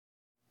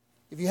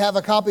If you have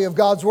a copy of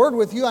God's Word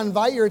with you, I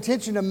invite your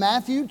attention to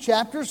Matthew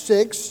chapter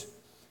 6.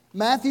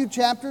 Matthew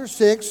chapter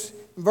 6,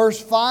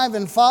 verse 5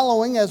 and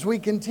following, as we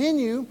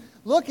continue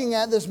looking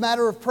at this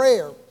matter of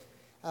prayer.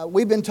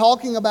 We've been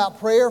talking about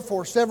prayer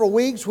for several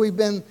weeks. We've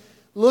been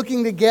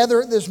looking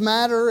together at this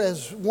matter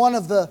as one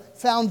of the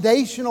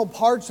foundational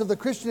parts of the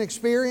Christian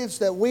experience,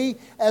 that we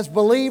as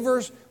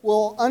believers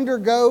will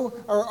undergo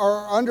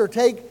or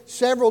undertake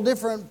several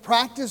different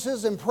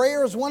practices, and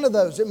prayer is one of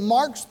those. It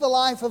marks the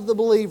life of the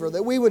believer,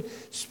 that we would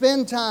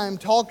spend time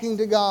talking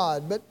to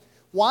God. But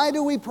why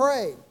do we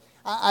pray?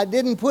 I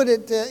didn't put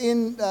it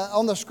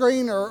on the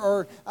screen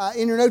or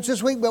in your notes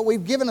this week, but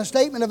we've given a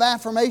statement of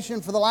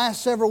affirmation for the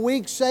last several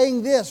weeks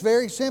saying this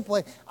very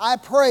simply: I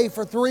pray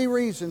for 3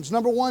 reasons.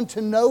 Number 1,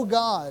 to know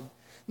God.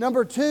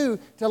 Number 2,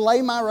 to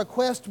lay my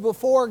request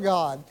before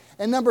God.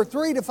 And number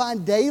 3, to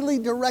find daily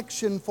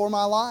direction for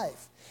my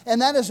life.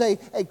 And that is a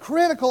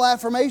critical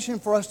affirmation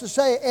for us to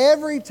say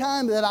every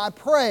time that I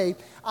pray.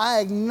 I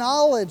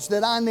acknowledge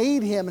that I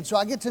need Him, and so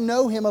I get to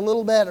know Him a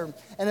little better.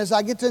 And as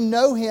I get to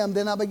know Him,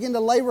 then I begin to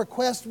lay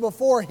requests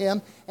before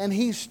Him, and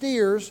He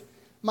steers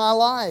my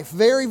life.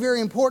 Very,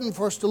 very important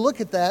for us to look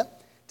at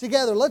that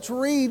together. Let's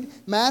read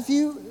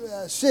Matthew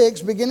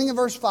 6, beginning in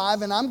verse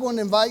 5, and I'm going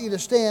to invite you to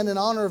stand in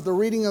honor of the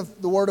reading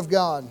of the Word of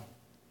God.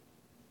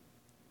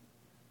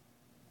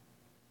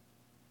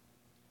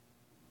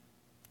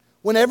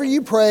 Whenever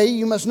you pray,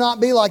 you must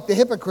not be like the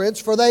hypocrites,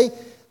 for they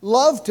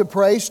love to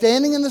pray,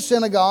 standing in the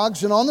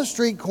synagogues and on the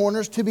street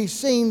corners to be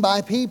seen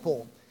by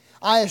people.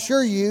 I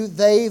assure you,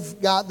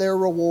 they've got their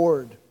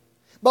reward.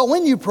 But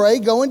when you pray,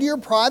 go into your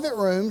private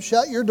room,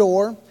 shut your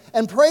door,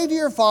 and pray to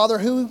your Father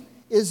who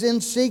is in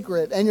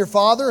secret, and your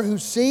Father who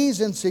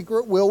sees in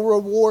secret will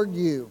reward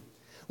you.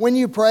 When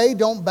you pray,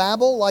 don't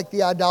babble like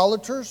the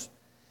idolaters,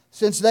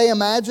 since they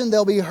imagine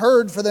they'll be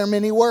heard for their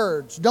many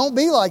words. Don't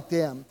be like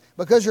them,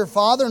 because your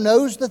Father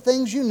knows the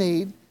things you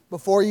need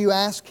before you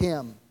ask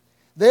Him.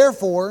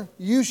 Therefore,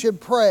 you should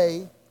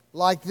pray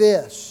like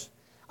this: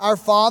 Our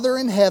Father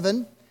in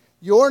heaven,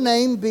 your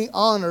name be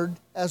honored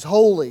as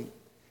holy.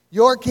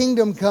 Your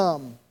kingdom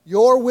come,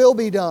 your will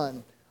be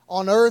done,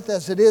 on earth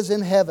as it is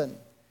in heaven.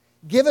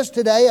 Give us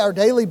today our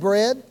daily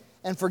bread,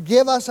 and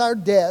forgive us our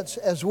debts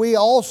as we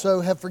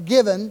also have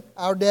forgiven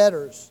our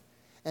debtors.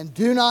 And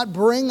do not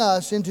bring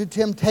us into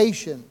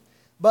temptation,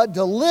 but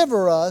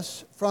deliver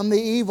us from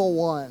the evil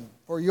one.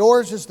 For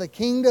yours is the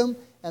kingdom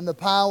and the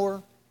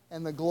power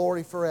and the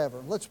glory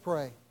forever. Let's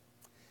pray.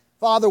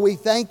 Father, we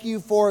thank you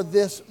for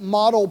this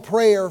model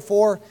prayer,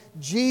 for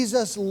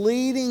Jesus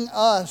leading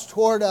us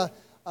toward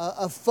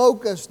a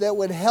focus that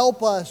would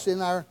help us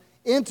in our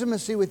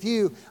intimacy with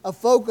you, a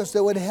focus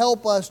that would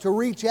help us to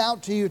reach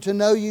out to you, to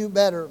know you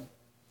better.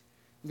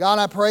 God,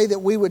 I pray that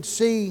we would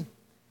see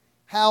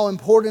how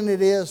important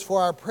it is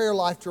for our prayer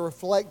life to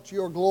reflect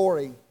your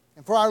glory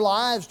and for our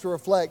lives to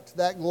reflect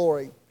that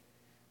glory.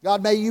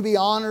 God, may you be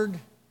honored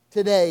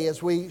today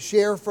as we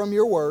share from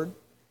your word.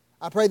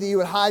 I pray that you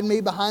would hide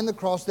me behind the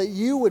cross, that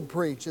you would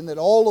preach, and that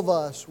all of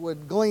us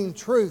would glean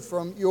truth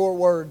from your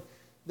word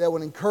that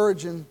would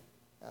encourage and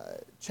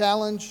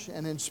challenge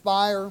and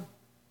inspire,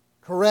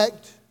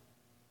 correct,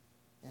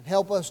 and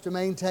help us to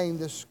maintain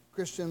this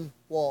Christian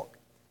walk.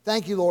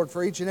 Thank you, Lord,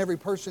 for each and every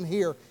person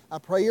here. I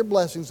pray your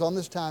blessings on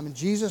this time. In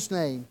Jesus'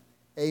 name,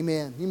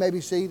 amen. You may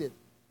be seated.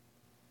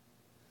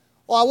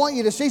 Well, I want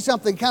you to see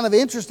something kind of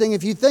interesting.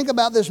 If you think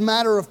about this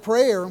matter of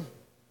prayer,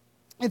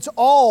 it's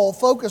all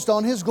focused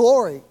on His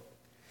glory.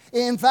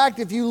 In fact,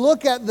 if you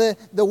look at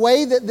the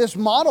way that this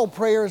model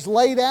prayer is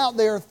laid out,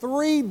 there are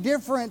 3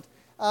 different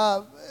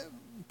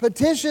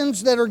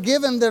petitions that are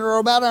given that are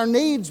about our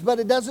needs, but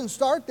it doesn't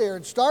start there.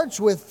 It starts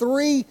with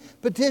 3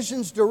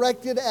 petitions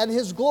directed at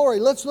His glory.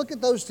 Let's look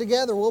at those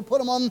together. We'll put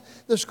them on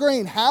the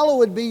screen.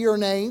 Hallowed be your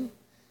name,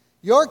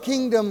 your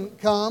kingdom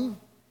come,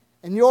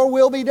 and your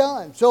will be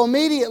done. So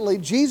immediately,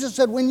 Jesus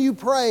said, when you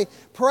pray,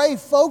 pray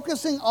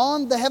focusing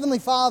on the Heavenly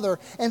Father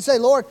and say,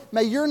 Lord,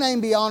 may your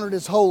name be honored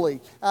as holy.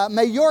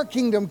 May your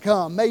kingdom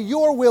come. May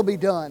your will be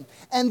done.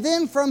 And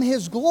then from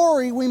His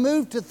glory, we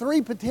move to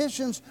 3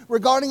 petitions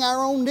regarding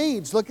our own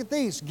needs. Look at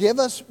these. Give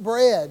us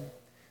bread,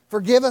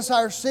 forgive us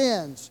our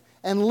sins,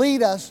 and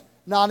lead us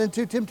not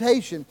into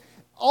temptation.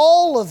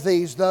 All of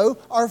these, though,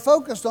 are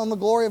focused on the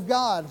glory of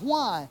God.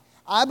 Why?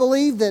 I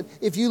believe that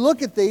if you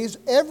look at these,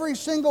 every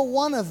single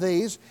one of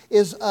these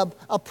is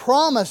a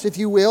promise, if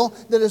you will,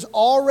 that has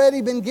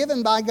already been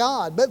given by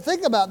God. But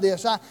think about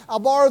this. I'll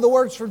borrow the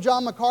words from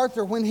John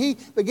MacArthur when he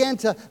began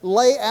to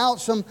lay out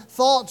some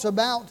thoughts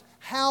about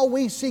how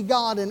we see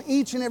God in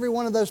each and every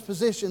one of those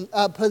petitions.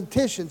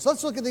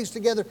 Let's look at these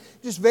together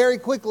just very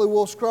quickly.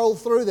 We'll scroll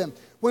through them.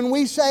 When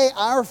we say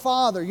our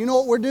Father, you know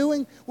what we're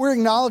doing? We're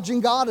acknowledging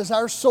God as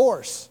our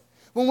source.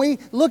 When we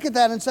look at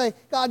that and say,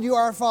 God, you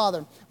are our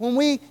Father. When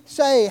we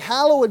say,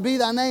 hallowed be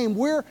thy name,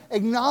 we're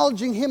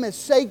acknowledging Him as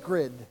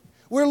sacred.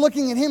 We're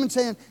looking at Him and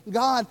saying,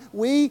 God,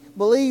 we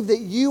believe that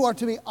you are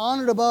to be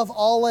honored above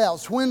all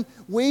else. When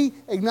we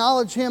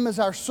acknowledge Him as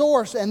our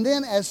source and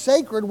then as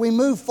sacred, we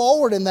move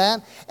forward in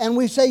that and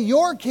we say,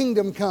 your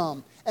kingdom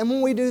come. And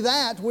when we do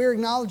that, we're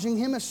acknowledging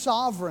Him as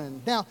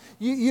sovereign. Now,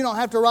 you don't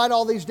have to write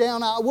all these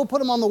down. We'll put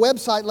them on the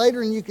website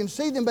later and you can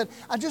see them, but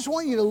I just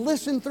want you to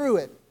listen through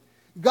it.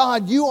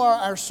 God, you are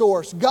our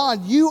source.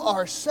 God, you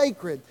are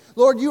sacred.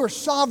 Lord, you are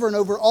sovereign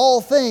over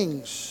all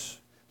things.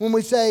 When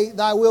we say,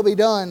 thy will be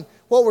done,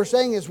 what we're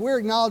saying is we're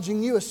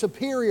acknowledging you as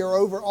superior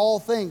over all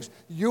things.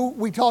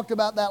 We talked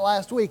about that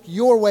last week.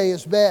 Your way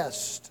is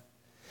best.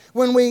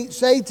 When we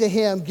say to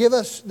Him, give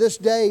us this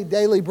day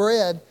daily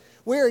bread,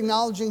 we're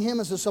acknowledging Him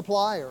as a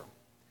supplier.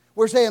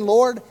 We're saying,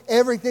 Lord,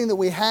 everything that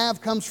we have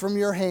comes from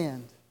your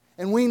hand,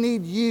 and we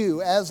need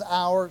you as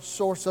our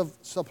source of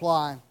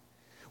supply.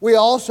 We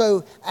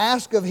also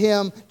ask of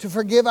Him to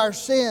forgive our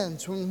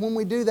sins. When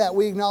we do that,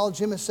 we acknowledge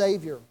Him as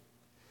Savior.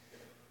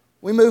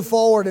 We move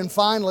forward, and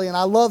finally, and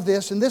I love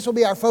this, and this will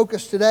be our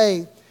focus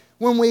today,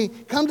 when we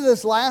come to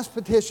this last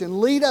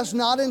petition, lead us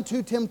not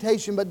into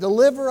temptation, but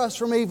deliver us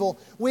from evil,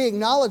 we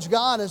acknowledge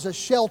God as a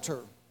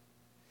shelter.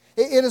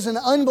 It is an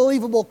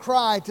unbelievable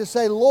cry to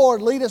say,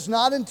 Lord, lead us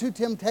not into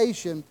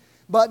temptation,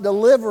 but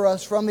deliver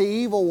us from the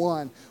evil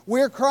one.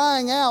 We're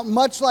crying out,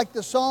 much like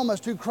the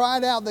psalmist who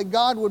cried out that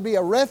God would be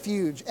a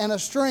refuge and a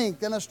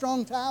strength and a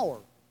strong tower.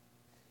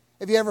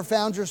 Have you ever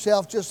found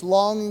yourself just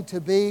longing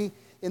to be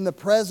in the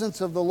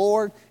presence of the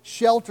Lord,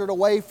 sheltered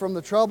away from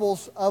the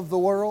troubles of the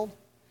world?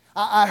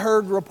 I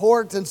heard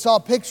reports and saw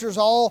pictures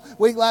all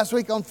week last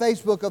week on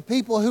Facebook of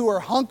people who were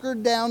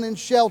hunkered down in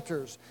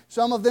shelters.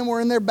 Some of them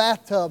were in their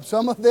bathtub.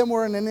 Some of them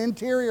were in an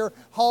interior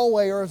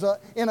hallway or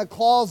in a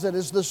closet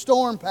as the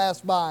storm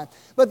passed by.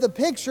 But the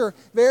picture,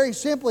 very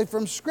simply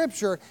from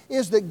Scripture,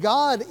 is that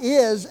God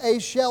is a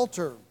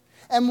shelter.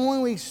 And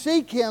when we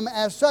seek Him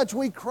as such,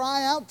 we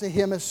cry out to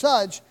Him as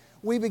such,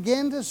 we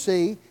begin to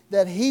see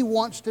that He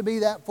wants to be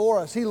that for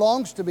us. He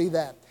longs to be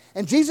that.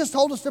 And Jesus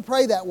told us to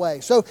pray that way.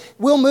 So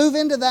we'll move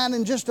into that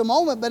in just a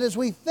moment. But as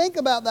we think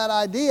about that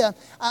idea,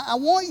 I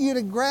want you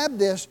to grab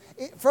this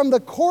from the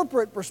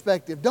corporate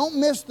perspective. Don't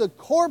miss the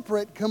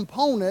corporate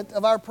component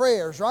of our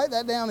prayers. Write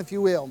that down if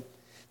you will.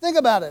 Think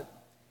about it.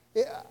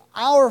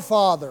 Our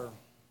Father,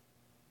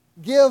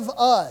 give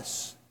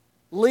us,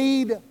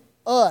 lead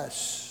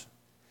us.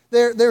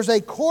 There's a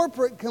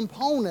corporate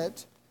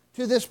component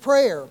to this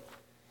prayer.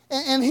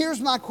 And here's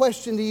my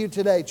question to you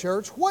today,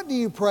 church. What do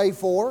you pray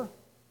for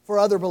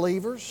other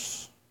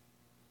believers?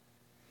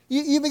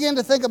 You begin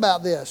to think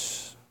about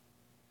this.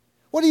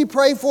 What do you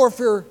pray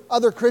for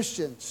other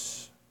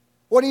Christians?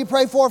 What do you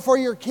pray for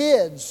your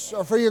kids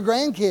or for your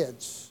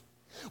grandkids?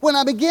 When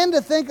I begin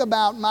to think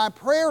about my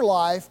prayer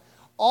life,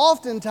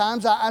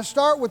 oftentimes I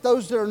start with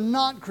those that are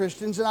not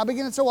Christians, and I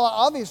begin to say, well,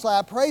 obviously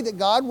I pray that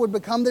God would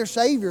become their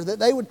Savior, that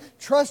they would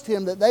trust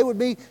Him, that they would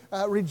be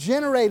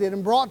regenerated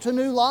and brought to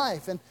new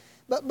life.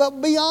 But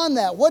beyond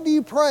that, what do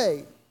you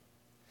pray?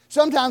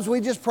 Sometimes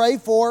we just pray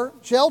for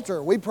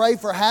shelter. We pray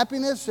for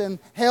happiness and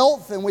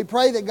health, and we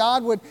pray that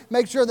God would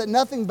make sure that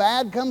nothing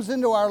bad comes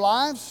into our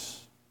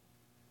lives.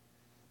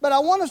 But I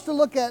want us to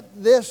look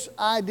at this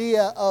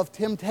idea of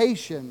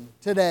temptation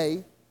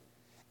today.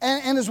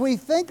 And as we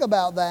think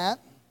about that,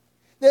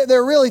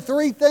 there are really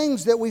three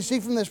things that we see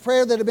from this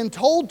prayer that have been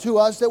told to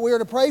us that we are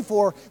to pray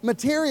for.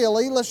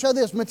 Materially, let's show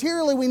this.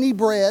 Materially, we need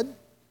bread.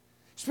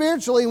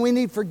 Spiritually, we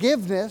need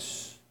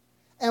forgiveness.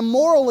 And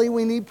morally,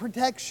 we need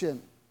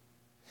protection.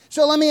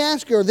 So let me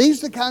ask you, are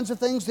these the kinds of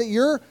things that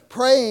you're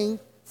praying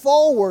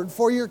forward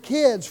for your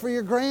kids, for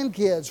your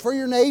grandkids, for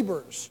your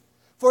neighbors,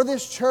 for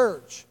this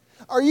church?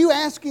 Are you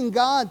asking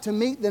God to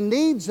meet the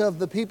needs of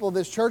the people of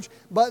this church,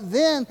 but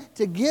then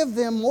to give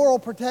them moral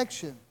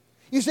protection?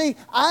 You see,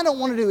 I don't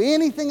want to do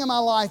anything in my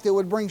life that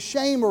would bring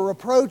shame or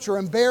reproach or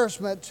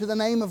embarrassment to the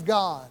name of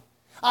God.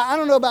 I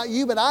don't know about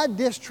you, but I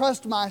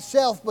distrust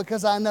myself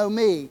because I know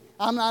me.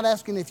 I'm not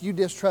asking if you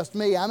distrust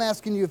me. I'm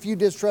asking you if you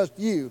distrust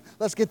you.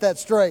 Let's get that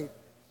straight.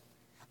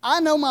 I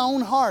know my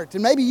own heart,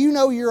 and maybe you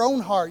know your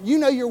own heart. You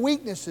know your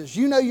weaknesses.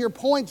 You know your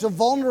points of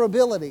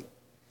vulnerability.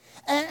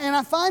 And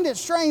I find it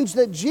strange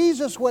that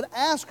Jesus would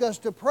ask us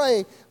to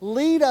pray,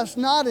 lead us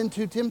not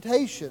into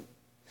temptation.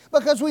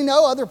 Because we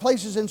know other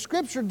places in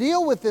Scripture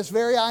deal with this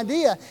very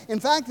idea. In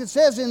fact, it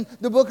says in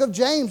the book of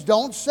James,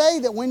 don't say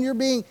that when you're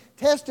being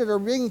tested or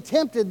being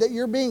tempted that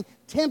you're being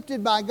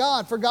tempted by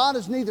God. For God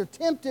is neither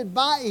tempted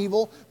by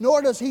evil,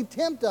 nor does He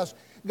tempt us.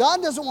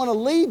 God doesn't want to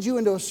lead you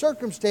into a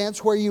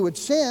circumstance where you would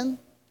sin.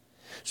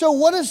 So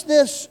what does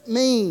this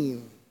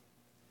mean?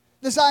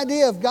 This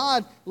idea of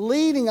God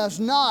leading us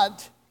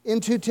not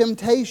into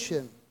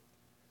temptation.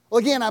 Well,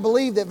 again, I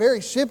believe that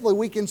very simply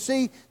we can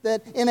see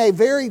that in a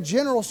very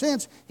general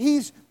sense,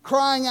 He's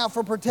crying out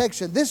for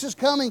protection. This is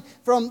coming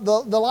from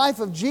the life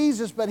of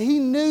Jesus, but He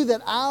knew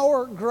that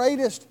our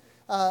greatest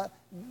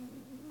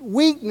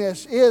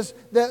weakness is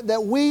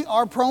that we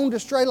are prone to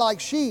stray like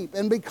sheep.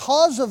 And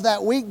because of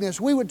that weakness,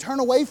 we would turn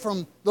away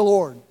from the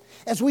Lord.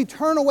 As we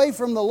turn away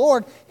from the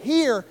Lord,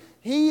 here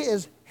He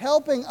is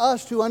helping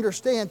us to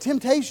understand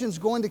temptation is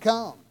going to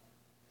come.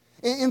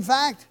 In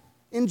fact,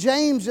 in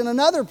James, in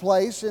another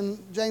place, in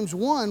James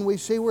 1, we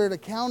see we're to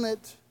count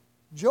it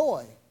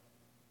joy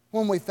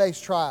when we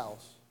face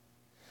trials.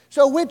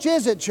 So which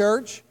is it,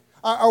 church?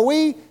 Are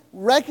we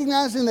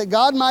recognizing that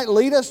God might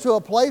lead us to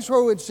a place where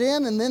we would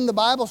sin, and then the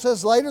Bible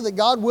says later that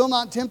God will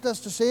not tempt us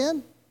to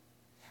sin?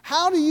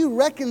 How do you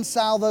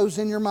reconcile those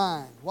in your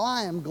mind? Well,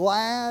 I am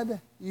glad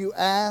you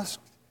asked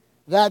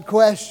that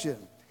question.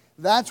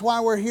 That's why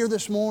we're here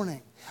this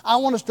morning. I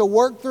want us to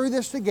work through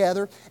this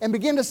together and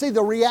begin to see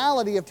the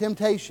reality of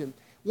temptation.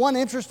 One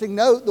interesting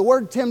note, the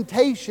word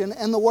temptation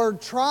and the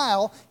word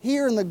trial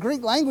here in the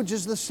Greek language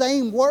is the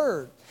same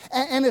word.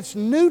 And it's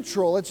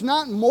neutral. It's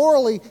not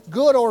morally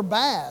good or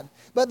bad.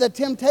 But the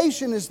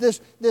temptation is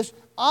this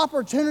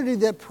opportunity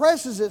that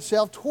presses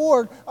itself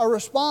toward a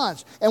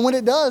response. And when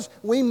it does,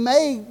 we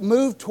may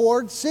move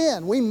toward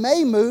sin. We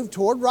may move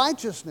toward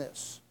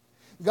righteousness.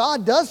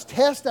 God does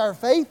test our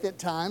faith at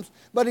times,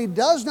 but He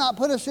does not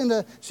put us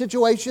into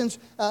situations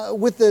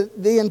with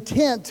the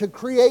intent to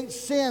create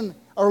sin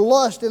or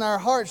lust in our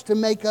hearts to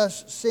make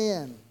us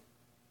sin.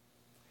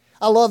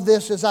 I love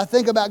this as I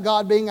think about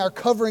God being our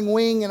covering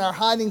wing and our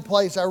hiding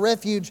place, our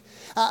refuge.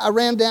 I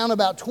ran down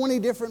about 20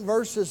 different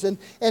verses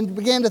and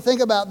began to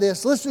think about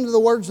this. Listen to the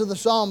words of the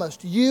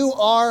psalmist. You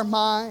are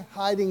my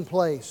hiding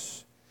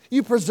place.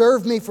 You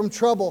preserve me from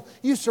trouble.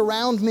 You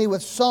surround me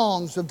with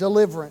songs of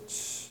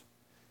deliverance.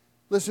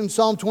 Listen,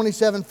 Psalm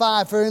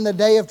 27:5, for in the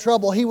day of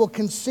trouble He will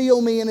conceal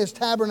me in His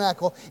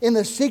tabernacle. In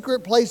the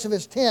secret place of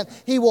His tent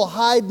He will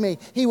hide me.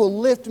 He will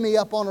lift me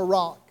up on a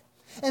rock.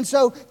 And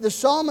so the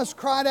psalmist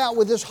cried out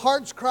with his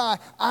heart's cry,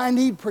 I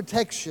need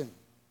protection.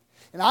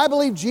 And I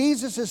believe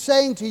Jesus is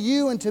saying to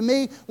you and to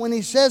me when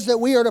He says that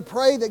we are to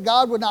pray that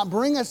God would not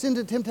bring us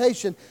into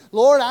temptation.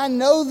 Lord, I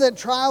know that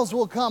trials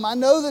will come. I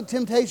know that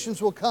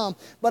temptations will come.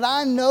 But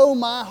I know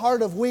my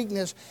heart of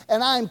weakness.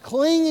 And I'm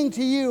clinging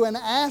to You and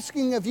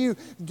asking of You,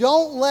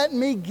 don't let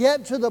me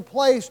get to the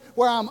place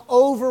where I'm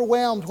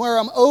overwhelmed, where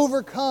I'm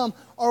overcome,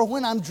 or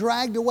when I'm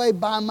dragged away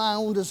by my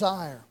own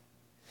desire.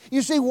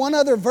 You see, one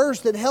other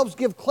verse that helps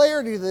give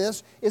clarity to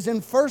this is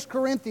in 1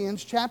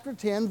 Corinthians chapter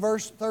 10,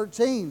 verse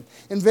 13.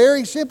 And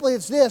very simply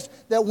it's this,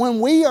 that when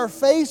we are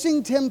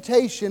facing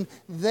temptation,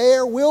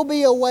 there will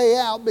be a way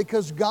out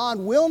because God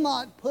will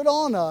not put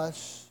on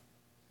us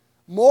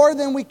more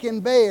than we can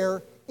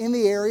bear in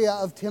the area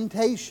of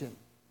temptation.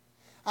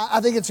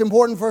 I think it's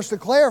important for us to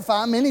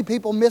clarify. Many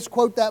people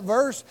misquote that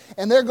verse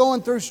and they're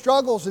going through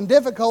struggles and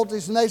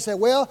difficulties and they say,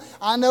 well,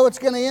 I know it's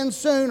going to end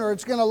soon or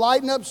it's going to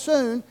lighten up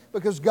soon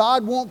because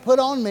God won't put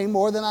on me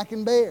more than I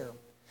can bear.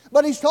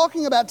 But He's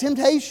talking about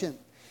temptation.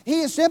 He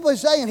is simply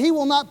saying He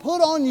will not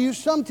put on you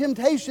some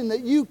temptation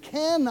that you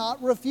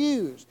cannot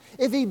refuse.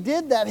 If He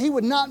did that, He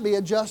would not be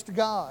a just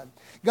God.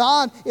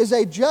 God is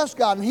a just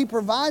God and He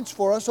provides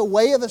for us a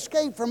way of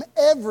escape from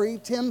every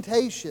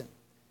temptation.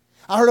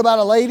 I heard about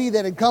a lady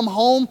that had come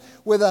home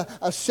with a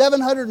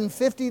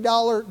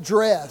 $750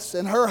 dress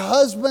and her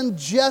husband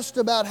just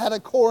about had a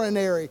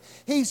coronary.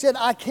 He said,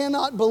 I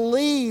cannot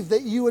believe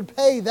that you would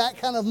pay that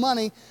kind of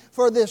money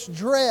for this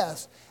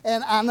dress.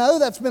 And I know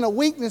that's been a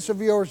weakness of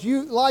yours.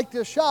 You like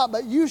to shop,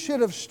 but you should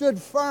have stood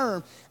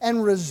firm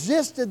and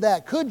resisted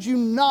that. Could you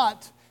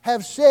not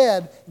have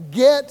said,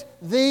 get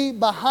thee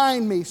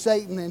behind me,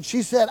 Satan? And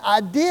she said, I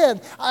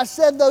did. I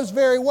said those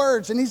very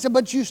words. And he said,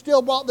 but you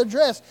still bought the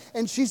dress.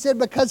 And she said,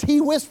 because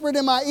he whispered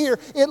in my ear,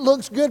 it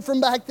looks good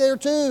from back there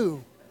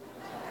too.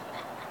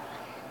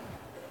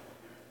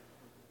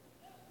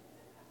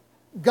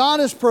 God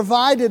has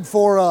provided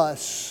for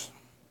us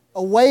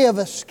a way of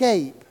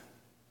escape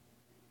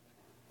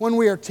when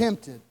we are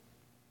tempted.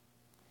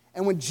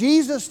 And when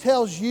Jesus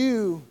tells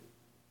you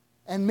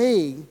and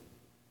me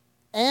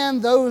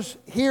and those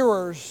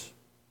hearers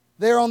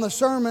there on the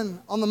Sermon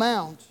on the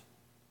Mount,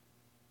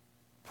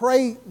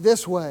 pray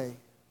this way,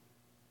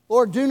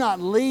 Lord, do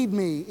not lead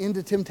me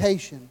into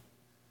temptation.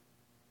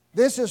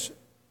 This is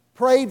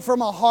prayed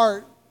from a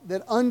heart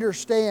that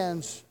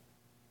understands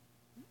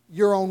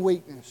your own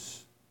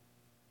weakness.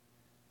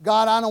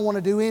 God, I don't want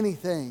to do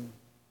anything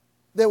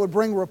that would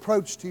bring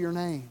reproach to Your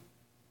name.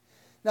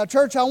 Now,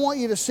 church, I want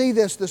you to see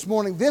this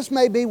morning. This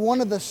may be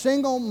one of the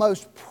single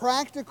most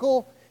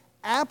practical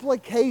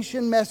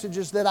application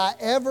messages that I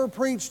ever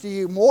preached to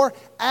you. More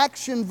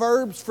action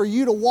verbs for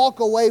you to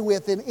walk away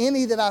with than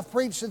any that I've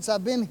preached since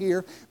I've been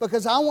here,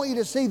 because I want you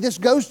to see this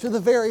goes to the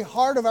very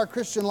heart of our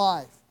Christian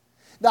life.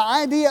 The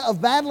idea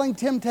of battling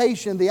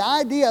temptation, the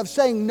idea of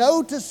saying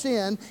no to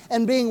sin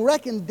and being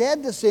reckoned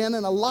dead to sin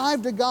and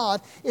alive to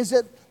God is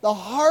at the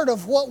heart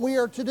of what we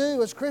are to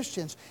do as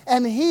Christians.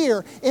 And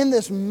here in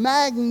this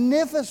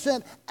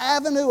magnificent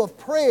avenue of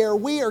prayer,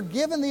 we are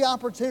given the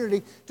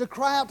opportunity to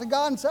cry out to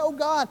God and say, oh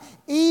God,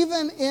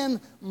 even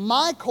in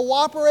my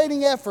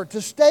cooperating effort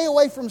to stay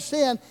away from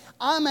sin,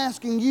 I'm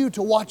asking You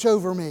to watch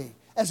over me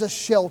as a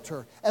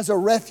shelter, as a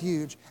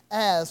refuge,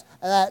 as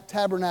that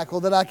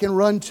tabernacle that I can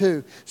run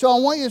to. So I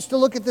want us to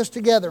look at this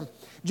together.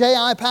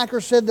 J.I.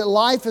 Packer said that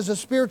life is a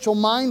spiritual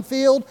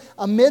minefield.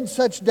 Amid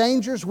such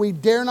dangers, we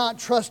dare not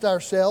trust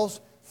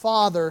ourselves.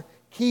 Father,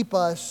 keep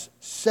us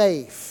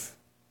safe.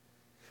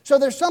 So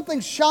there's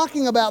something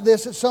shocking about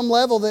this at some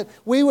level, that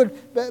we would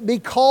be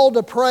called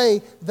to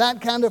pray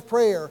that kind of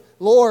prayer.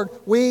 Lord,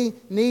 we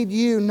need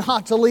You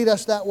not to lead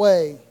us that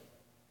way.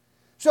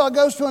 So it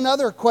goes to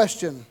another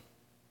question.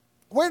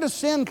 Where does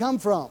sin come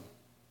from?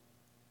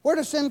 Where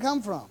does sin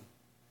come from?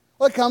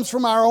 Well, it comes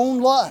from our own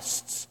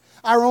lusts,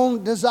 our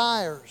own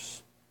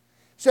desires.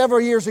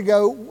 Several years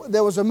ago,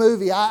 there was a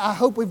movie. I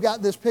hope we've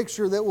got this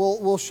picture that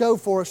we'll show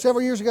for us.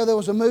 Several years ago, there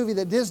was a movie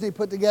that Disney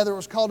put together. It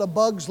was called A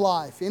Bug's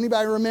Life.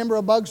 Anybody remember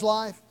A Bug's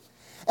Life?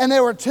 And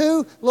there were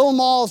two little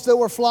moths that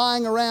were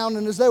flying around.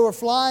 And as they were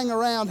flying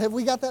around, have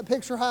we got that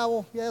picture,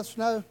 Howell? Yes,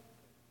 no?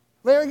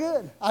 Very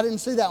good. I didn't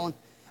see that one.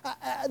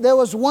 There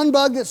was one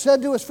bug that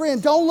said to his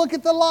friend, "Don't look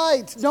at the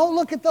light, don't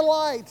look at the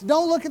light,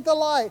 don't look at the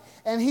light."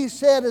 And he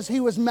said as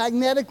he was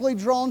magnetically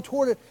drawn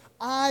toward it,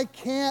 "I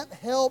can't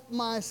help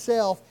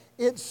myself.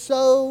 It's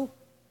so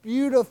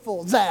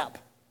beautiful." Zap.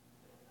 It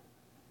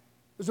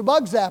was a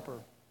bug zapper.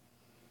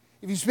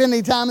 If you spend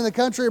any time in the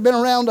country or been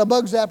around a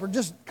bug zapper,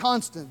 just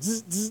constant.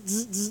 Zzz, zzz,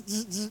 zzz, zzz,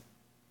 zzz, zzz.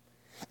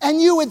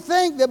 And you would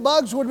think that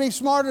bugs would be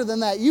smarter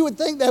than that. You would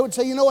think they would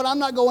say, "You know what, I'm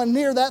not going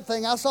near that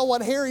thing. I saw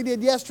what Harry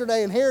did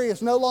yesterday, and Harry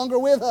is no longer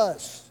with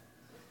us.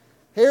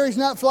 Harry's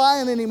not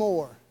flying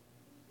anymore."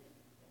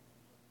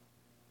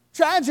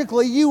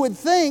 Tragically, you would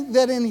think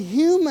that in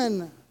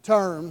human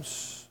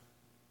terms,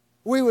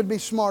 we would be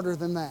smarter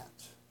than that.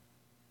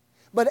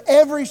 But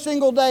every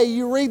single day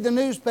you read the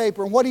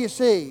newspaper, and what do you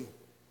see?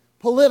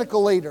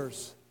 Political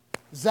leaders,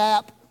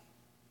 zap.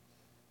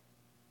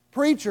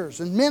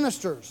 Preachers and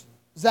ministers,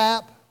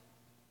 zap.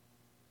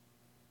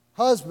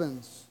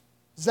 Husbands,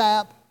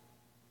 zap.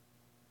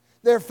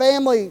 Their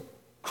family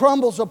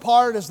crumbles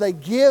apart as they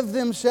give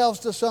themselves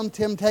to some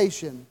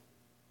temptation.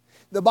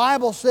 The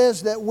Bible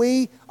says that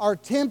we are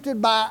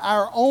tempted by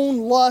our own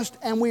lust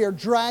and we are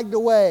dragged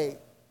away.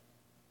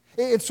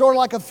 It's sort of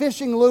like a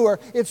fishing lure.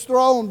 It's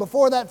thrown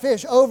before that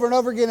fish over and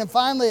over again, and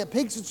finally it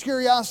piques its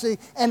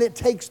curiosity and it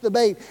takes the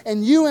bait.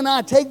 And you and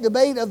I take the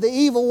bait of the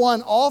evil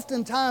one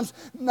oftentimes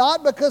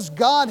not because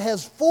God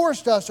has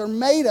forced us or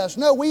made us.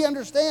 No, we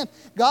understand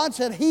God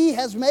said He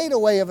has made a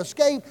way of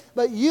escape,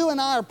 but you and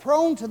I are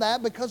prone to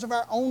that because of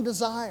our own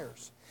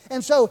desires.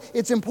 And so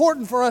it's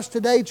important for us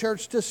today,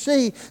 church, to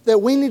see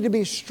that we need to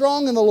be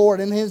strong in the Lord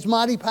and His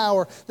mighty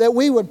power, that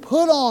we would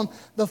put on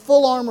the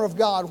full armor of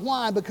God.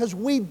 Why? Because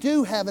we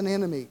do have an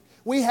enemy.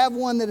 We have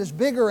one that is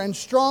bigger and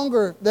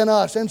stronger than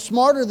us and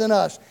smarter than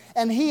us.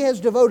 And he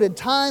has devoted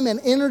time and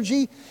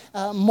energy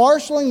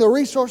marshaling the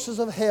resources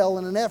of hell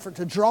in an effort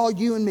to draw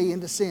you and me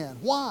into sin.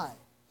 Why?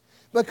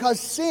 Because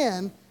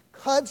sin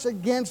cuts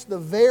against the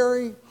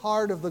very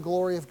heart of the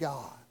glory of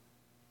God.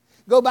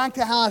 Go back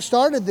to how I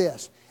started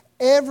this.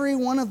 Every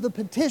one of the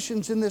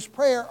petitions in this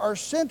prayer are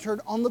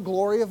centered on the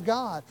glory of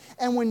God.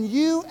 And when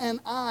you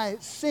and I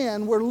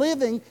sin, we're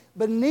living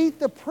beneath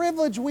the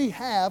privilege we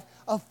have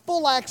of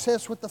full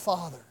access with the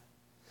Father.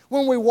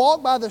 When we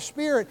walk by the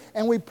Spirit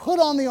and we put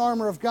on the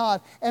armor of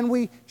God and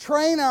we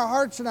train our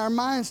hearts and our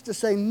minds to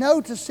say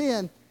no to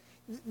sin,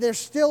 there's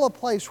still a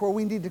place where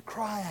we need to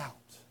cry out.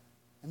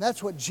 And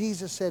that's what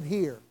Jesus said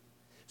here.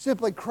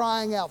 Simply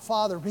crying out,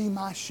 "Father, be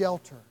my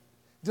shelter.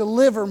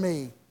 Deliver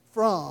me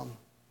from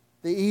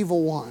the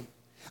evil one."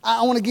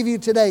 I want to give you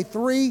today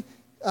three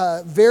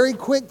very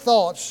quick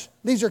thoughts.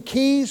 These are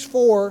keys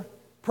for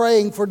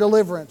praying for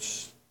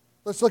deliverance.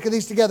 Let's look at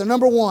these together.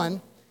 Number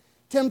one,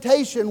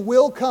 temptation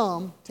will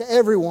come to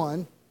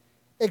everyone.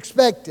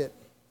 Expect it.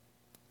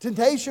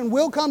 Temptation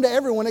will come to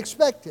everyone.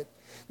 Expect it.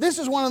 This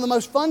is one of the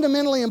most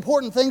fundamentally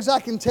important things I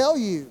can tell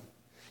you.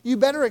 You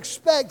better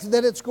expect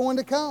that it's going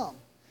to come.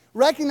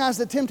 Recognize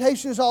that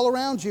temptation is all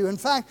around you. In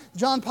fact,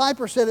 John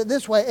Piper said it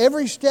this way: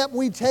 every step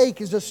we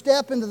take is a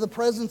step into the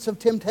presence of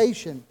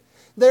temptation.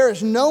 There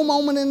is no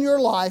moment in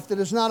your life that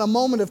is not a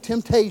moment of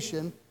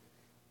temptation.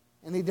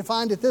 And he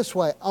defined it this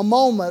way: a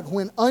moment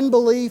when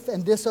unbelief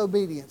and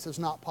disobedience is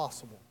not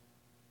possible.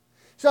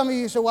 Some of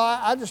you say, "Well,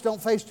 I just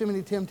don't face too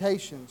many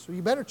temptations." Well,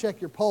 you better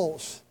check your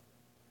pulse.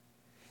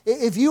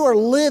 If you are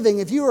living,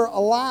 if you are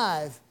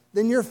alive,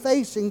 then you're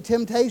facing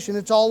temptation.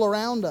 It's all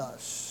around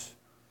us.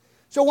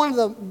 So one of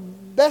the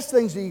best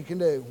things that you can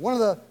do, one of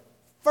the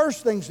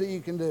first things that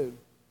you can do,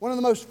 one of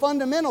the most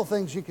fundamental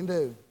things you can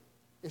do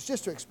is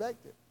just to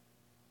expect it.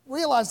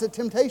 Realize that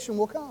temptation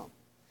will come.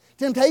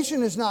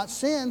 Temptation is not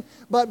sin,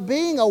 but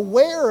being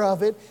aware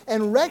of it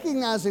and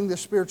recognizing the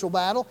spiritual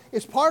battle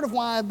is part of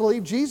why I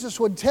believe Jesus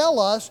would tell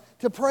us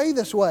to pray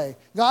this way.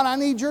 God, I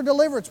need your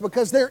deliverance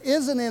because there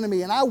is an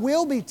enemy and I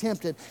will be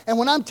tempted. And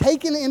when I'm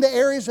taken into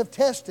areas of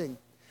testing,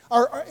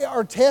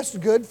 are tests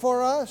good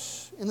for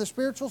us in the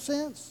spiritual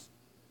sense?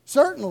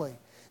 Certainly.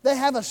 They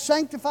have a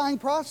sanctifying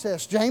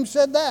process. James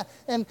said that.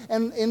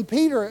 And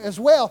Peter as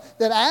well,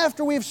 that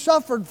after we've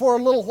suffered for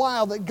a little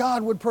while, that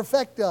God would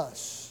perfect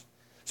us.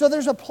 So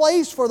there's a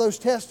place for those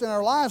tests in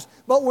our lives,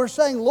 but we're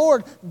saying,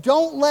 "Lord,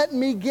 don't let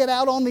me get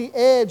out on the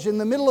edge in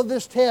the middle of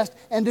this test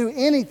and do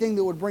anything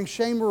that would bring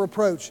shame or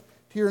reproach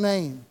to your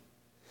name."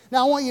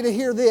 Now I want you to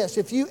hear this.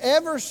 If you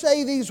ever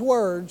say these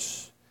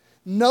words,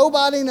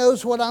 "Nobody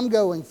knows what I'm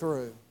going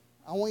through,"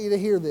 I want you to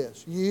hear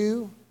this.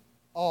 You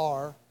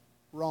are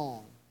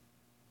wrong.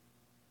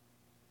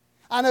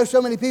 I know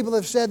so many people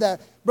have said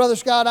that. Brother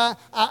Scott,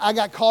 I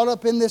got caught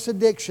up in this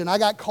addiction. I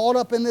got caught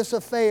up in this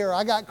affair.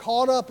 I got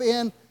caught up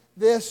in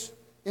this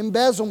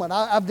embezzlement.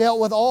 I've dealt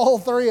with all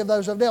three of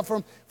those. I've dealt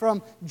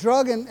from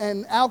drug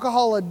and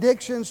alcohol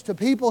addictions to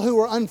people who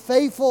are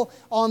unfaithful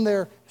on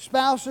their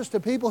spouses to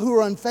people who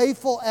are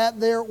unfaithful at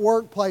their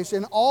workplace.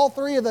 In all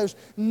three of those,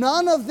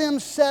 none of them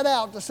set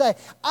out to say,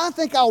 I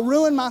think I'll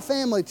ruin my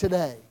family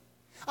today.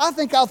 I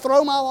think I'll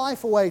throw my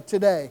life away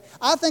today.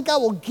 I think I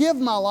will give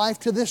my life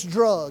to this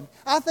drug.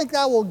 I think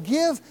I will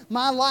give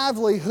my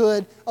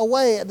livelihood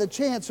away at the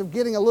chance of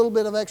getting a little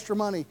bit of extra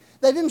money.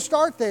 They didn't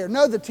start there.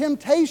 No, the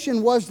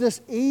temptation was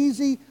this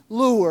easy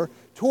lure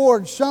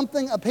towards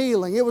something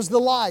appealing. It was the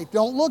light.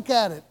 Don't look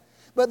at it.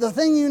 But the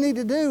thing you need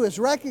to do is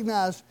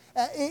recognize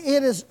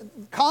it is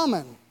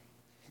common.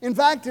 In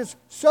fact, it's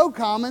so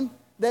common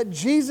that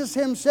Jesus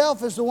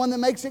Himself is the one that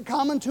makes it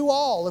common to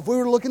all. If we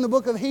were to look in the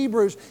book of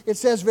Hebrews, it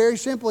says very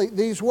simply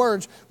these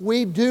words,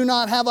 we do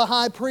not have a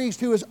high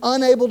priest who is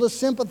unable to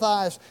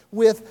sympathize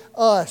with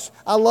us.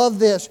 I love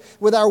this,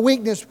 with our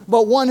weakness,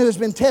 but one who has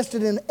been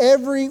tested in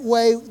every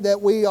way that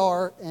we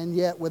are, and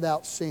yet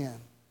without sin.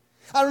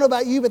 I don't know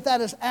about you, but that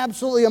is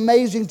absolutely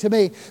amazing to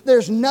me.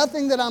 There's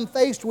nothing that I'm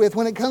faced with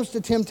when it comes to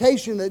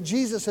temptation that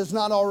Jesus has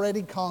not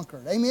already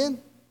conquered. Amen?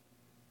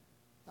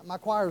 My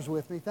choir's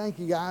with me. Thank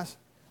you, guys.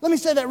 Let me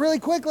say that really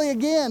quickly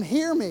again.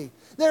 Hear me.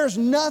 There's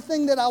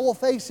nothing that I will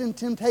face in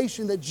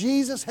temptation that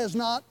Jesus has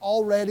not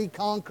already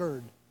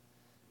conquered.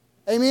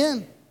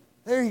 Amen?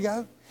 There you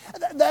go.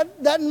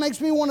 That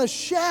makes me want to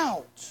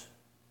shout.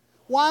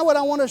 Why would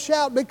I want to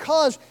shout?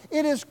 Because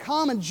it is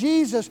common.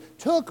 Jesus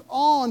took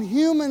on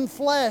human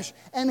flesh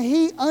and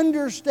He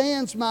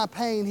understands my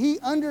pain. He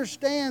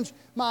understands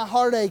my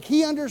heartache.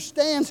 He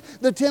understands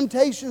the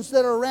temptations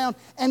that are around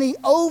and He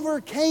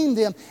overcame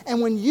them.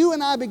 And when you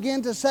and I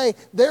begin to say,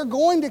 they're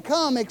going to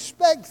come,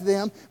 expect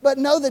them, but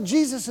know that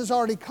Jesus has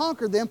already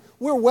conquered them,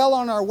 we're well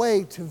on our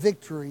way to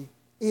victory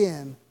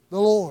in the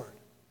Lord.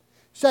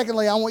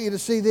 Secondly, I want you to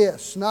see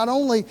this. Not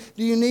only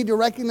do you need to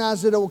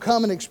recognize that it will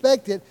come and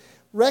expect it,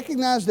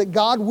 recognize that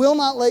God will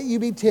not let you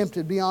be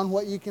tempted beyond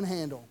what you can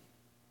handle.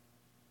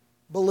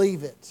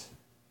 Believe it.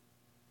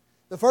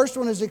 The first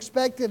one is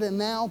expected, and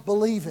now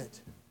believe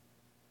it.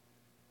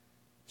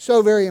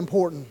 So very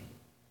important.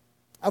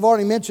 I've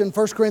already mentioned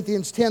 1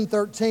 Corinthians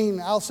 10:13.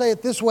 I'll say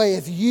it this way.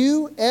 If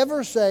you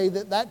ever say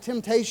that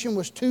temptation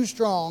was too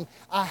strong,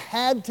 I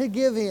had to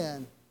give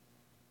in,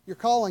 you're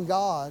calling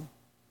God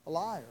a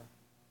liar.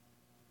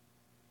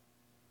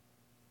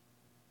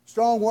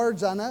 Strong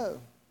words, I know,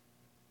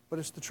 but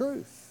it's the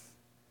truth.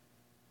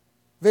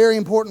 Very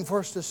important for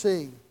us to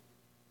see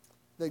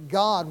that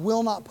God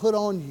will not put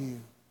on you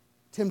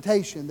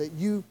temptation that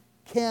you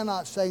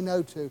cannot say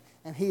no to,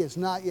 and He has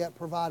not yet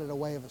provided a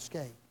way of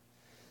escape.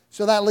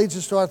 So that leads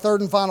us to our third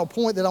and final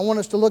point that I want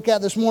us to look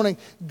at this morning.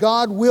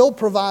 God will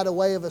provide a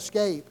way of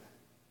escape.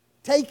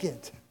 Take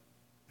it.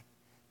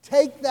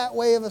 Take that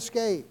way of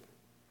escape.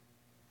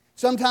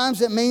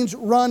 Sometimes it means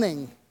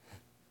running.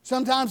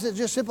 Sometimes it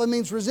just simply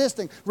means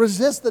resisting.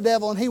 Resist the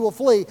devil and he will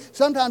flee.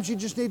 Sometimes you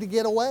just need to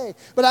get away.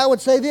 But I would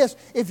say this,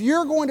 if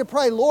you're going to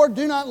pray, Lord,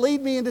 do not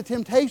lead me into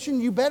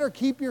temptation, you better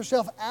keep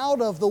yourself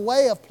out of the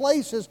way of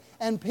places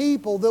and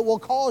people that will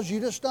cause you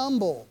to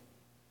stumble.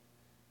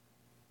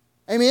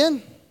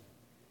 Amen?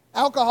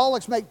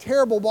 Alcoholics make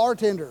terrible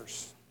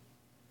bartenders.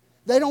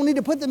 They don't need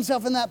to put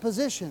themselves in that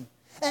position.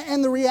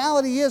 And the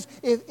reality is,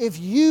 if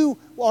you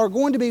are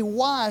going to be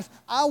wise,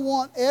 I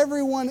want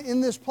everyone in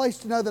this place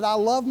to know that I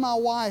love my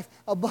wife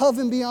above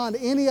and beyond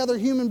any other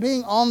human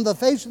being on the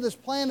face of this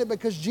planet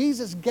because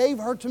Jesus gave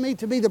her to me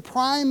to be the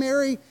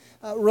primary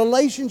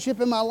relationship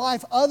in my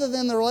life other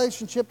than the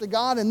relationship to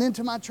God and then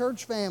to my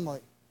church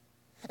family.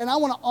 And I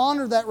want to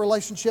honor that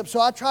relationship, so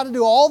I try to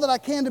do all that I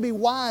can to be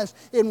wise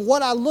in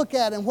what I look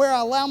at and where I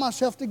allow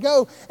myself to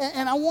go.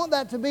 And I want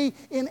that to be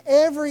in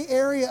every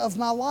area of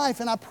my life.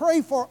 And I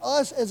pray for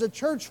us as a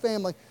church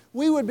family,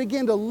 we would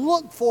begin to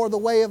look for the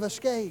way of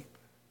escape.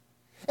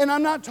 And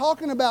I'm not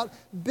talking about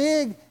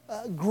big,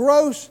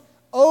 gross,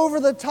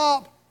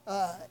 over-the-top,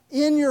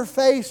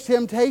 in-your-face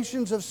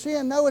temptations of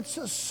sin. No, it's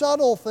a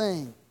subtle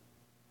thing.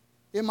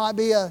 It might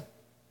be a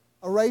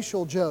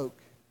racial joke.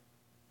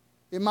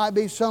 It might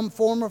be some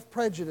form of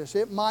prejudice.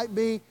 It might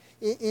be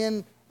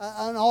in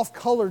an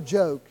off-color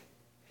joke.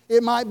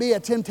 It might be a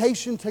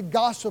temptation to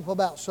gossip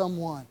about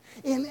someone.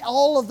 In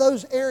all of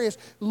those areas,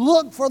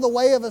 look for the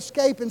way of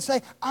escape and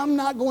say, I'm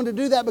not going to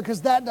do that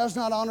because that does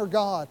not honor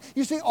God.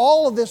 You see,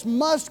 all of this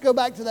must go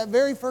back to that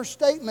very first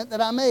statement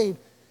that I made.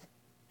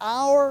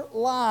 Our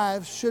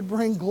lives should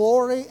bring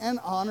glory and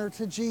honor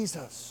to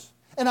Jesus.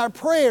 And our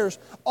prayers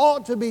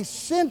ought to be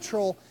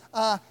central.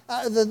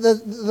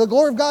 The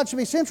glory of God should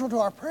be central to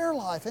our prayer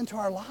life and to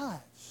our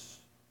lives.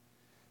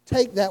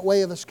 Take that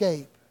way of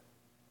escape.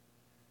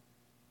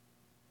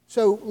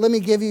 So let me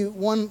give you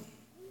one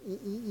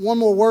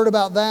more word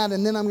about that,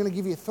 and then I'm going to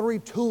give you 3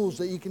 tools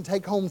that you can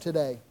take home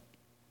today.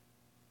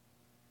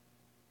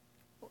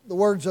 The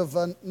words of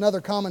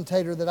another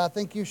commentator that I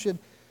think you should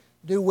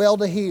do well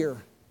to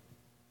hear.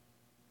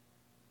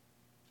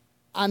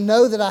 I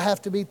know that I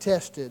have to be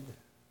tested,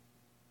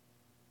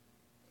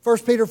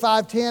 1 Peter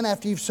 5:10,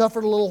 after you've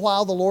suffered a little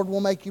while, the Lord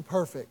will make you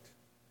perfect.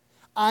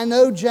 I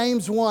know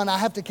James 1, I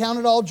have to count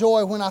it all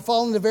joy when I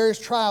fall into various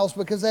trials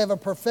because they have a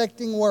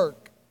perfecting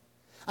work.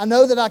 I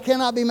know that I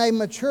cannot be made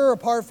mature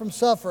apart from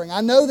suffering.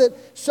 I know that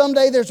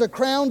someday there's a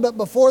crown, but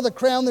before the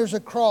crown there's a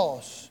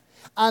cross.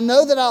 I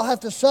know that I'll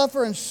have to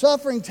suffer, and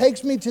suffering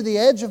takes me to the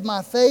edge of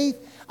my faith.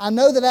 I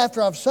know that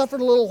after I've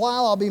suffered a little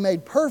while, I'll be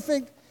made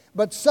perfect,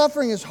 but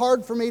suffering is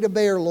hard for me to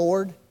bear,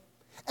 Lord.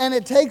 And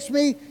it takes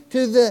me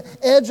to the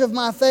edge of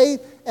my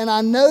faith, and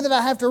I know that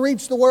I have to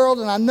reach the world,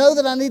 and I know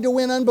that I need to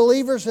win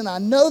unbelievers, and I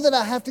know that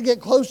I have to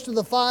get close to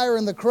the fire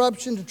and the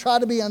corruption to try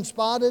to be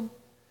unspotted.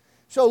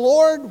 So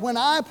Lord, when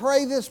I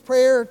pray this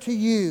prayer to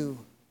you,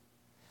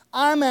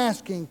 I'm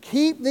asking,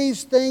 keep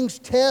these things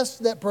tests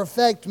that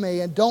perfect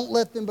me, and don't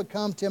let them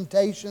become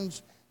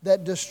temptations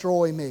that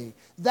destroy me.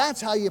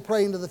 That's how you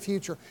pray into the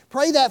future.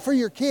 Pray that for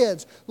your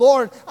kids.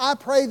 Lord, I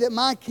pray that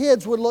my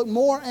kids would look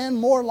more and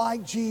more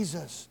like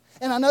Jesus.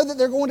 And I know that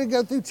they're going to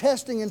go through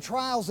testing and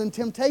trials and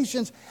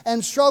temptations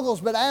and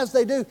struggles, but as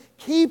they do,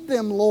 keep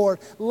them, Lord.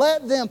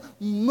 Let them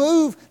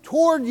move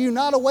toward you,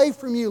 not away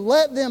from you.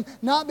 Let them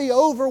not be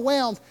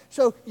overwhelmed.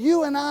 So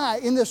you and I,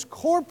 in this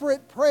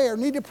corporate prayer,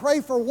 need to pray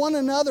for one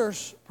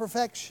another's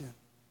perfection.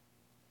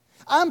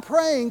 I'm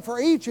praying for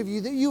each of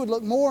you that you would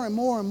look more and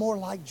more and more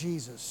like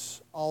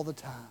Jesus all the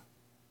time.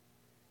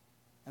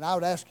 And I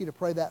would ask you to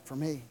pray that for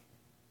me.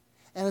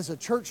 And as a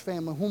church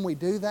family, when we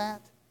do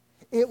that,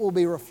 it will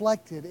be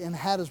reflected in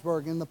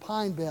Hattiesburg, in the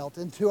Pine Belt,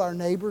 and to our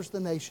neighbors,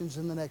 the nations,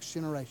 and the next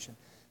generation.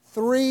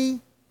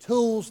 3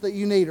 tools that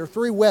you need, or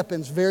 3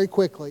 weapons very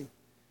quickly.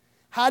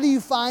 How do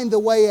you find the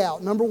way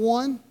out? Number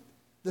 1,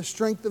 the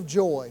strength of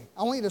joy.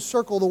 I want you to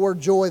circle the word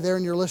joy there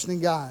in your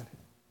listening guide.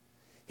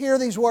 Hear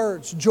these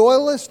words.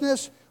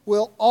 Joylessness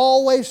will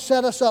always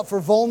set us up for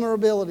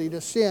vulnerability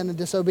to sin and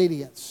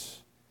disobedience.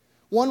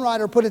 One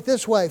writer put it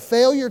this way: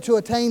 failure to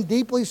attain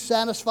deeply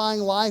satisfying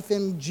life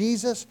in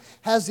Jesus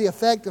has the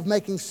effect of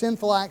making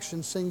sinful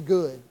actions seem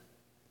good.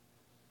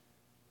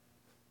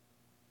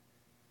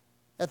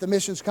 At the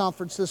missions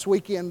conference this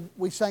weekend,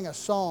 we sang a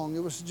song.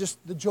 It was just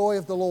the joy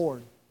of the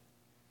Lord.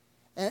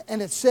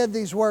 And it said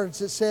these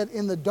words. It said,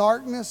 in the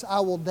darkness I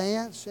will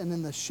dance, and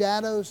in the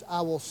shadows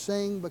I will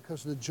sing,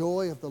 because the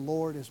joy of the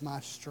Lord is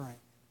my strength.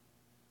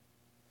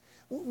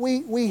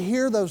 We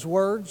hear those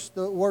words,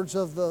 the words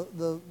of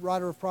the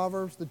writer of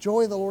Proverbs, the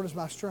joy of the Lord is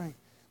my strength.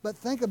 But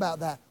think about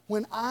that.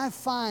 When I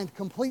find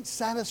complete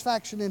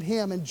satisfaction in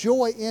Him and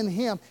joy in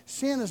Him,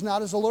 sin is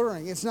not as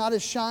alluring. It's not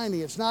as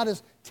shiny. It's not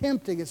as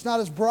tempting. It's not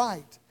as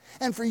bright.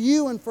 And for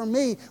you and for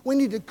me, we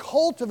need to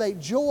cultivate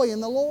joy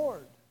in the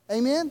Lord.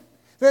 Amen?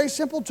 Very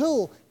simple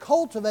tool.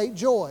 Cultivate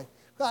joy.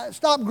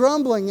 Stop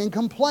grumbling and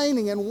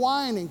complaining and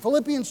whining.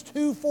 Philippians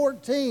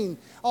 2:14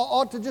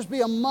 ought to just be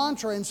a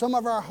mantra in some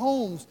of our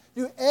homes.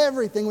 Do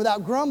everything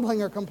without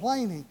grumbling or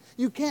complaining.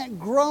 You can't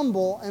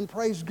grumble and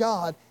praise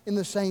God in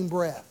the same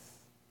breath.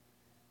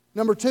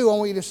 Number 2, I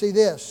want you to see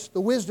this: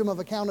 the wisdom of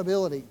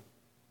accountability.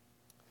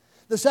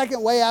 The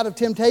second way out of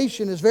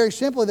temptation is very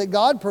simply that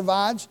God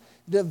provides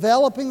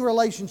developing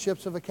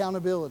relationships of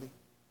accountability.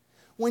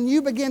 When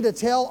you begin to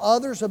tell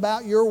others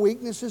about your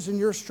weaknesses and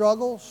your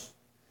struggles,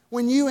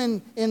 when you,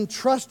 in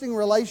trusting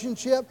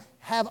relationship,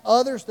 have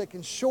others that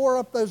can shore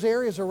up those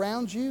areas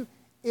around you,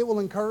 it will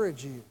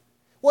encourage you.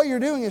 What you're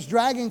doing is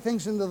dragging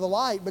things into the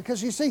light,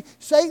 because you see,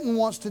 Satan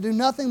wants to do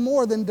nothing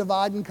more than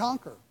divide and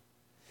conquer.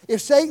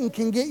 If Satan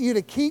can get you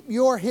to keep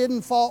your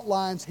hidden fault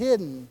lines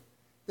hidden,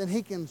 then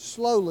he can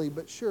slowly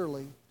but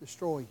surely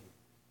destroy you.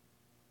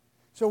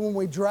 So when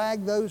we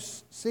drag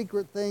those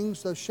secret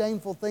things, those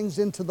shameful things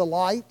into the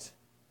light,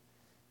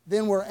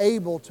 then we're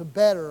able to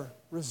better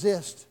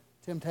resist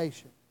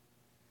temptation.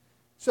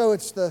 So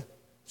it's the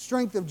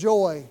strength of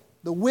joy,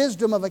 the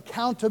wisdom of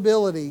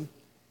accountability,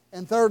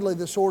 and thirdly,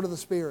 the sword of the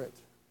Spirit.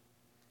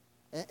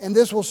 And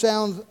this will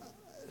sound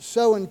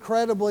so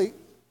incredibly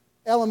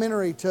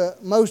elementary to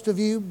most of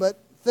you, but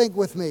think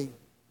with me.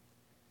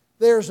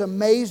 There's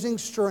amazing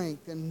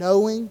strength in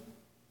knowing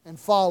and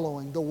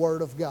following the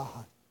Word of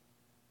God.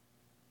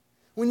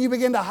 When you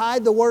begin to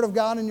hide the Word of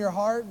God in your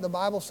heart, the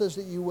Bible says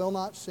that you will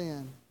not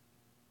sin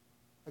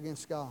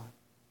against God.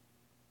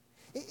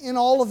 In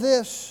all of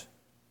this,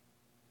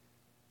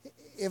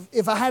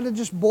 if I had to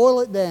just boil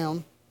it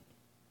down,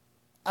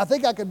 I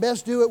think I could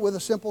best do it with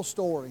a simple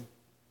story.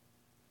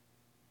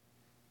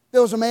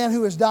 There was a man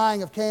who was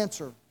dying of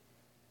cancer.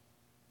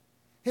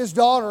 His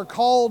daughter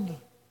called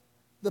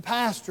the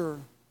pastor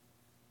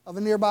of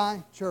a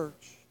nearby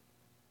church.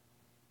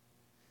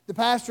 The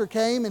pastor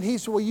came and he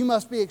said, well, you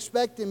must be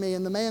expecting me.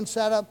 And the man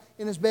sat up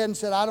in his bed and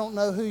said, I don't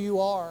know who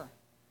you are.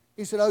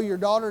 He said, oh, your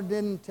daughter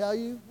didn't tell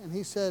you? And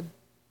he said,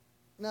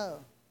 no.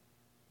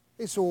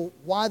 He said, well,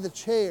 why the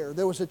chair?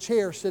 There was a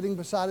chair sitting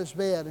beside his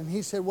bed. And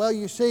he said, well,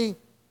 you see,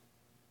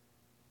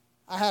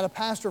 I had a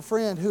pastor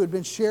friend who had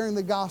been sharing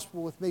the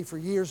gospel with me for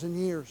years and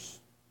years.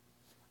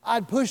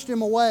 I'd pushed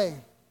him away.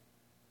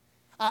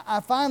 I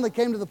finally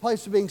came to the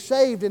place of being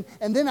saved,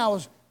 and then I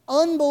was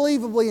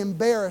unbelievably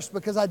embarrassed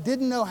because I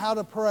didn't know how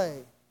to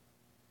pray.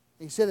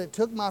 He said, it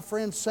took my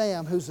friend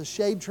Sam, who's a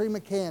shade tree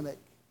mechanic,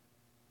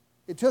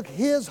 it took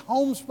his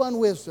homespun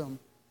wisdom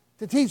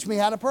to teach me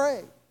how to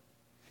pray.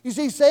 You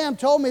see, Sam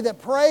told me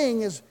that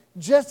praying is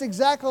just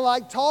exactly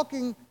like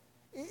talking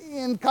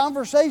in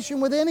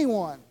conversation with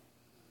anyone.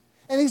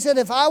 And he said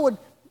if I would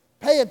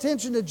pay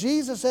attention to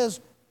Jesus as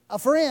a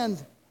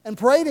friend and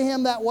pray to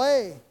Him that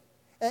way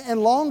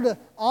and long to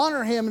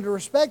honor Him and to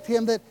respect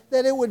Him, that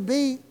it would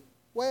be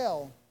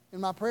well in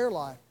my prayer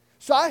life.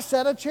 So I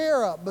set a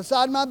chair up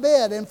beside my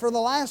bed, and for the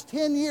last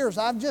 10 years,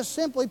 I've just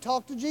simply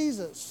talked to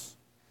Jesus.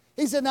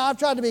 He said, now I've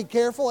tried to be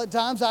careful. At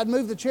times I'd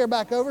move the chair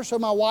back over so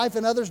my wife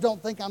and others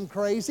don't think I'm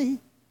crazy.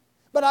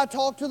 But I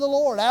talk to the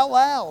Lord out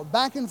loud,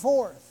 back and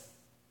forth.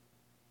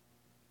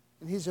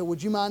 And he said,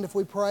 would you mind if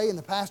we pray? And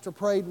the pastor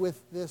prayed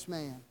with this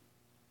man.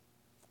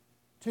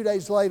 2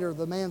 days later,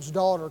 the man's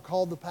daughter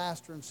called the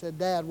pastor and said,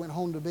 Dad went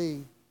home to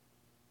be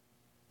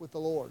with the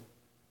Lord.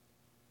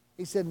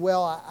 He said,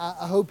 well,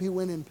 I hope he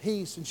went in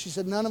peace. And she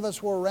said, none of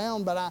us were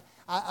around, but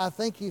I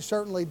think he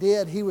certainly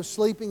did. He was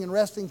sleeping and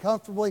resting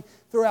comfortably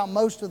throughout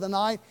most of the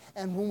night.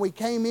 And when we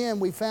came in,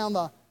 we found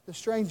the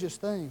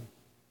strangest thing.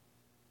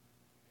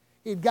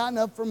 He'd gotten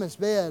up from his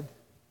bed,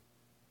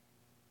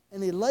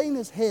 and he'd laid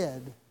his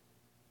head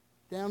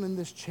down in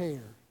this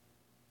chair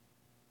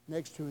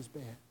next to his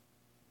bed.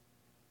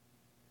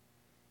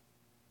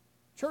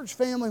 Church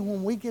family,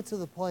 when we get to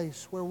the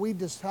place where we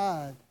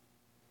decide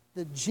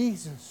that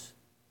Jesus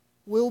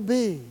will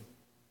be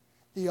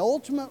the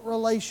ultimate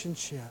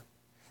relationship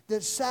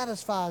that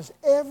satisfies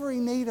every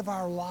need of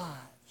our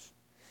lives,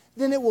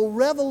 then it will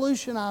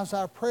revolutionize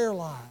our prayer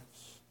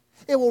lives.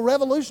 It will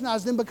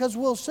revolutionize them because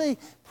we'll see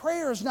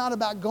prayer is not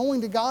about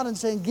going to God and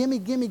saying, gimme,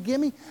 gimme,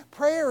 gimme.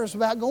 Prayer is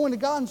about going to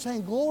God and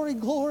saying, glory,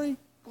 glory,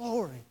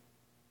 glory.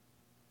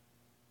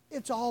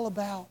 It's all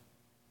about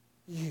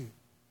you.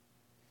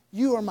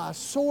 You are my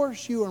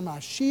source. You are my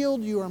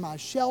shield. You are my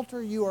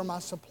shelter. You are my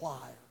supplier.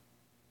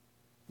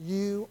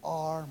 You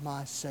are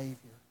my Savior.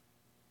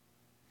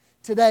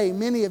 Today,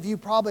 many of you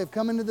probably have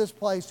come into this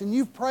place and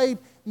you've prayed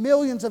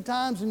millions of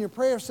times and your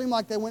prayers seem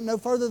like they went no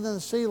further than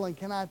the ceiling.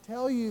 Can I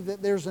tell you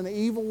that there's an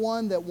evil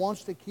one that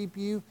wants to keep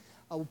you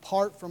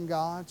apart from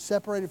God,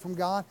 separated from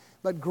God?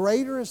 But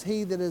greater is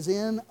He that is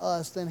in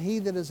us than he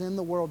that is in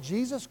the world.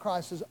 Jesus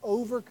Christ has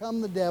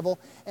overcome the devil,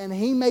 and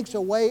He makes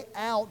a way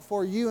out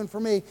for you and for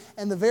me.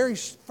 And the very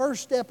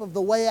first step of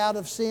the way out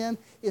of sin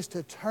is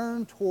to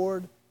turn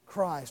toward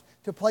Christ,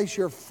 to place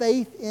your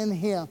faith in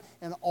Him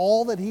and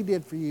all that He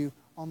did for you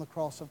on the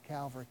cross of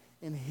Calvary.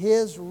 And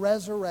His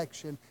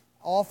resurrection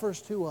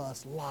offers to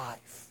us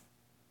life.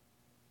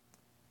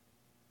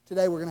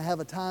 Today we're going to have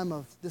a time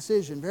of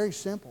decision, very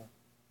simple.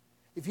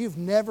 If you've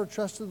never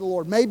trusted the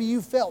Lord, maybe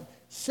you felt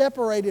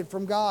separated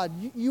from God.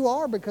 You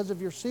are because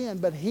of your sin,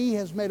 but He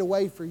has made a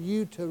way for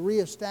you to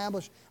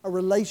reestablish a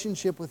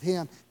relationship with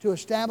Him, to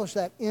establish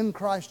that in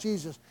Christ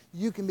Jesus.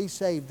 You can be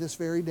saved this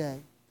very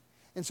day.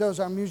 And so as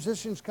our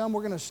musicians come,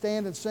 we're going to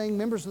stand and sing.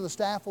 Members of the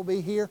staff will be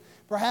here.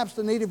 Perhaps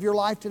the need of your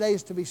life today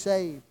is to be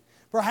saved.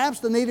 Perhaps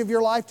the need of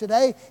your life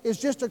today is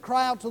just to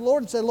cry out to the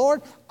Lord and say,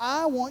 Lord,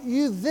 I want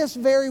You this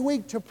very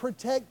week to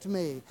protect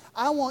me.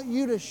 I want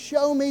You to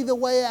show me the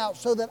way out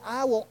so that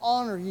I will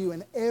honor You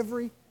in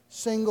every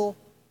single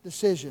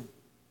decision.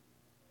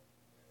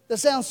 That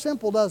sounds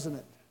simple, doesn't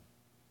it?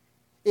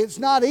 It's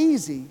not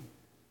easy,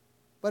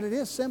 but it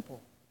is simple.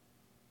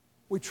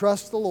 We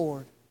trust the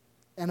Lord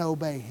and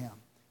obey Him.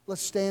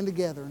 Let's stand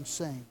together and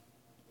sing.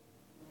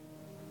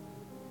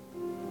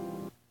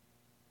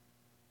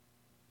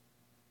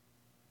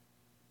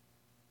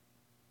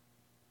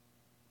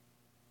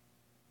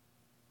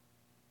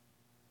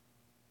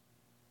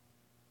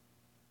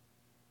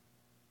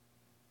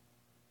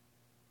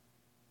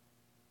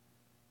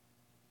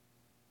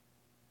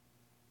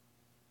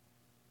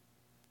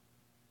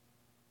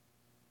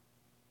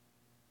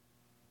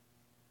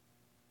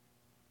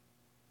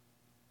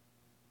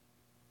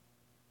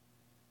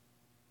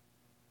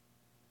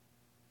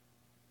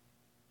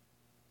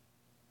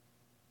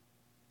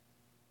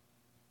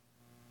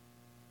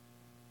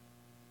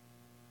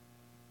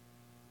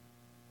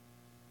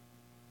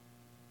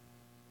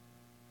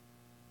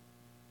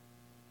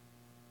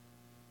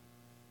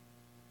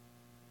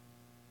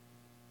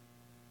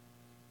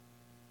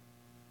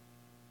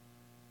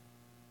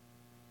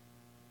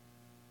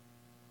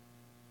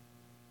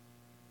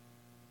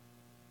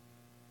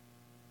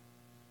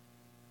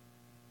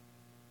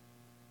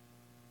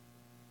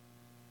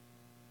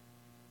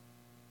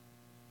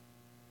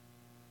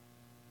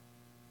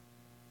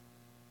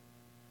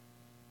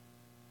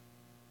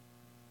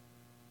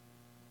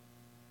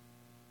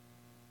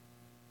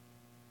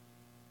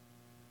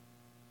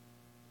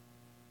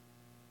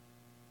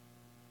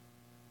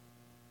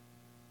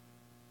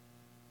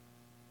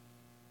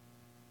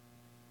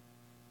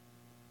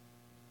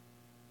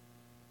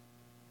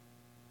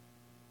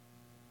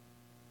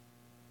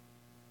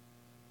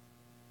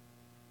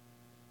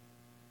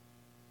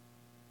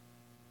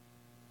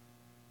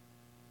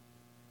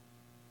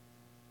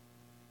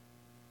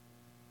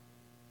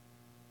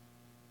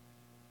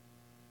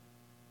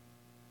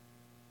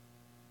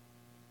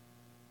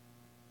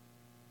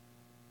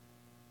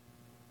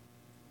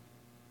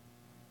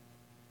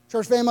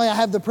 Church family, I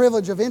have the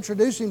privilege of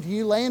introducing to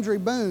you Landry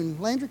Boone.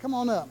 Landry, come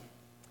on up.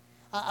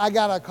 I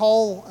got a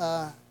call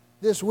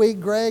this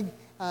week. Greg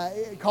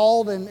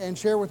called and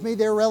shared with me.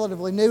 They're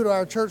relatively new to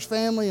our church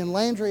family, and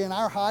Landry and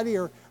our Heidi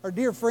are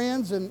dear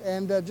friends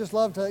and just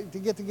love to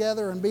get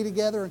together and be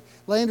together. And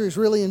Landry's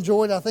really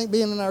enjoyed, I think,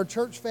 being in our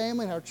church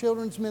family and our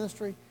children's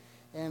ministry.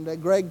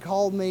 And Greg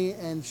called me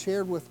and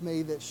shared with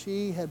me that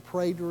she had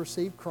prayed to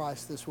receive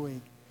Christ this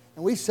week.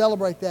 And we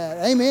celebrate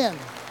that. Amen.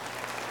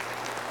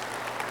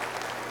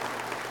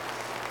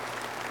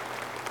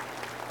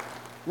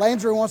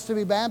 Landry wants to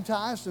be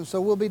baptized, and so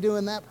we'll be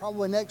doing that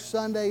probably next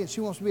Sunday. And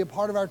she wants to be a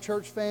part of our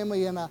church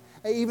family in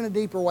even a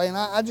deeper way. And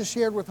I just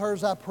shared with her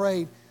as I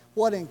prayed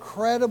what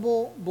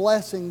incredible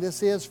blessing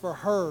this is for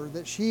her,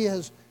 that she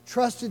has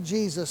trusted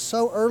Jesus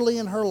so early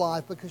in her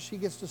life because she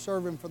gets to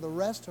serve Him for the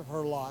rest of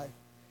her life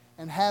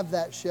and have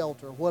that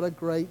shelter. What a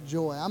great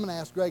joy. I'm going to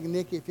ask Greg and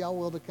Nikki if y'all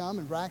will to come,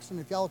 and Braxton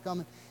if y'all will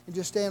come and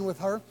just stand with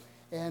her.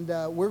 And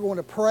we're going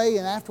to pray,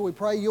 and after we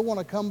pray, you'll want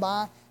to come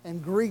by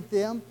and greet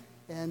them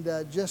and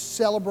just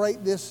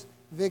celebrate this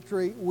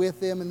victory with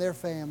them and their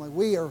family.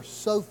 We are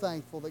so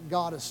thankful that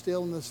God is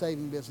still in the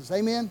saving business.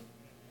 Amen?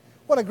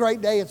 What a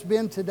great day it's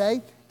been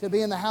today to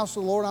be in the house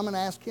of the Lord. I'm going to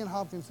ask Ken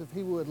Hopkins if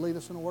he would lead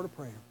us in a word of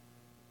prayer.